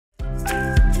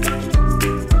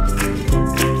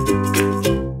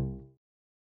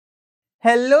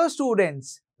Hello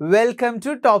students, welcome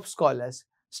to Top Scholars.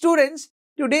 Students,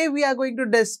 today we are going to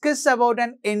discuss about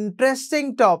an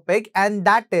interesting topic, and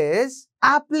that is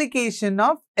application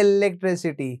of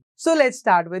electricity. So let's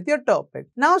start with your topic.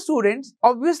 Now students,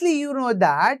 obviously you know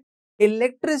that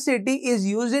electricity is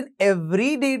used in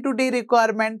every day-to-day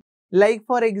requirement, like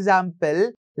for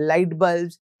example, light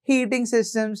bulbs, heating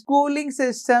systems, cooling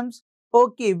systems,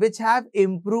 which have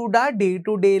improved our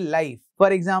day-to-day life.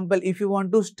 For example, if you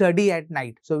want to study at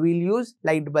night, so we'll use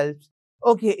light bulbs.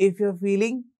 If you're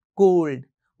feeling cold,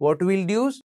 what we'll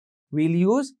use? We'll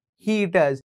use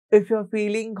heaters. If you're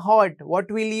feeling hot, what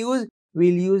we'll use?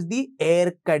 We'll use the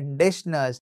air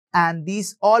conditioners. And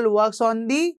these all works on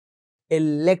the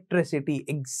electricity.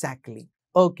 Exactly.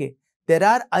 There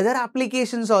are other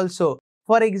applications also.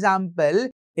 For example,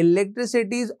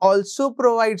 electricity also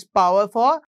provides power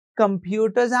for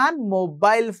computers and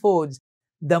mobile phones.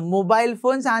 The mobile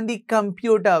phones and the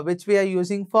computer which we are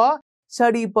using for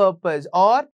study purpose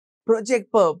or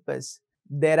project purpose.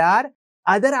 There are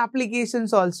other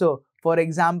applications also. For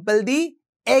example, the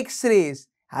X-rays.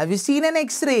 Have you seen an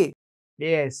X-ray?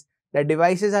 Yes, the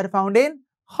devices are found in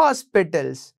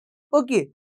hospitals.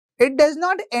 It does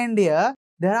not end here.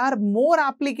 There are more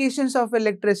applications of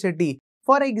electricity.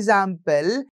 For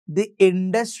example, the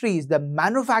industries, the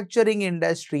manufacturing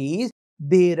industries,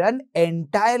 they run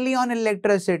entirely on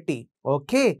electricity.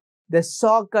 The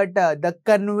saw cutter, the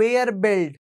conveyor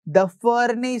belt, the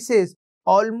furnaces,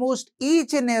 almost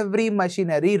each and every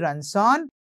machinery runs on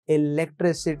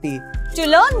electricity. To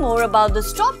learn more about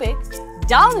this topic,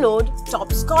 download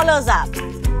Top Scholars app.